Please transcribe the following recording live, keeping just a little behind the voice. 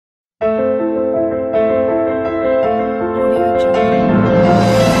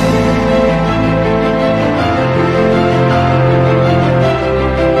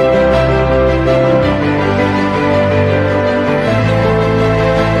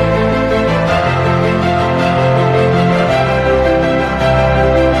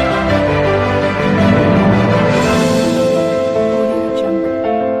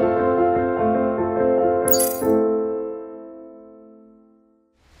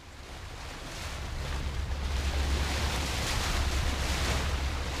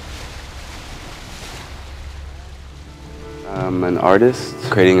I'm an artist,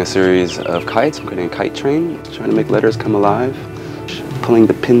 creating a series of kites. I'm creating a kite train, trying to make letters come alive, pulling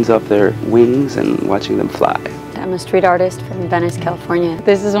the pins off their wings and watching them fly. I'm a street artist from Venice, California.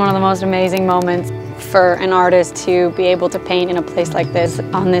 This is one of the most amazing moments for an artist to be able to paint in a place like this,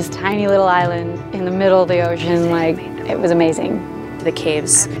 on this tiny little island in the middle of the ocean. Like, it was amazing. The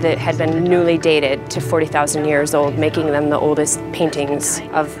caves that had been newly dated to 40,000 years old, making them the oldest paintings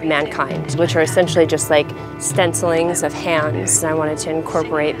of mankind, which are essentially just like stencilings of hands. I wanted to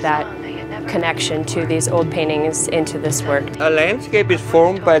incorporate that connection to these old paintings into this work. A landscape is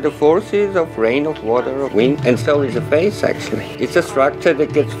formed by the forces of rain, of water, of wind, and so is a face actually. It's a structure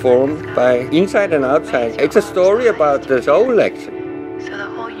that gets formed by inside and outside. It's a story about the soul actually. So the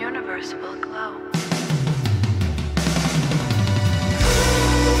whole universe will glow.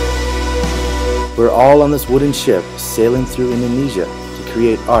 We're all on this wooden ship sailing through Indonesia to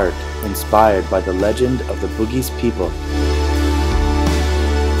create art inspired by the legend of the Bugis people.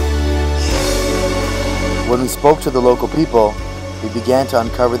 When we spoke to the local people, we began to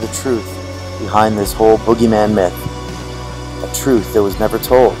uncover the truth behind this whole boogeyman myth, a truth that was never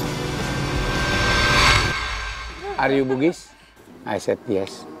told. Are you Bugis? I said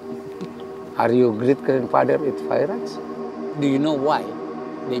yes. Are you great grandfather with pirates? Do you know why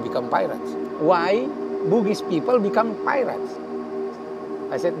they become pirates? Why Bugis people become pirates?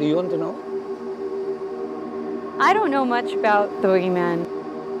 I said, do you want to know? I don't know much about the boogeyman.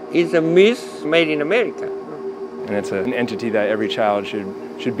 It's a myth made in America. And it's an entity that every child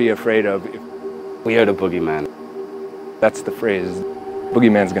should be afraid of. We are the boogeyman. That's the phrase.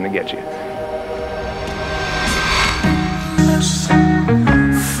 Boogeyman's gonna get you.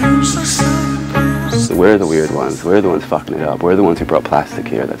 So we're the weird ones. We're the ones fucking it up. We're the ones who brought plastic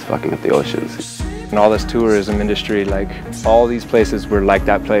here that's fucking up the oceans. And all this tourism industry, like all these places were like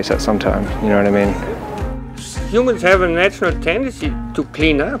that place at some time. You know what I mean? Humans have a natural tendency to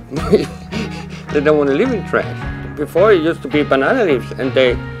clean up. They don't want to live in trash. Before it used to be banana leaves and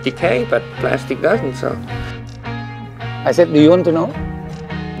they decay, but plastic doesn't, so. I said, do you want to know?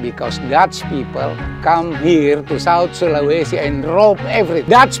 Because Dutch people come here to South Sulawesi and rob everything.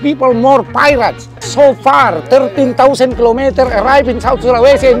 Dutch people more pirates. So far, 13,000 kilometers arrive in South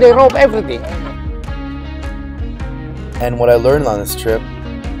Sulawesi and they rob everything. And what I learned on this trip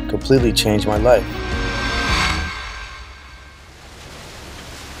completely changed my life.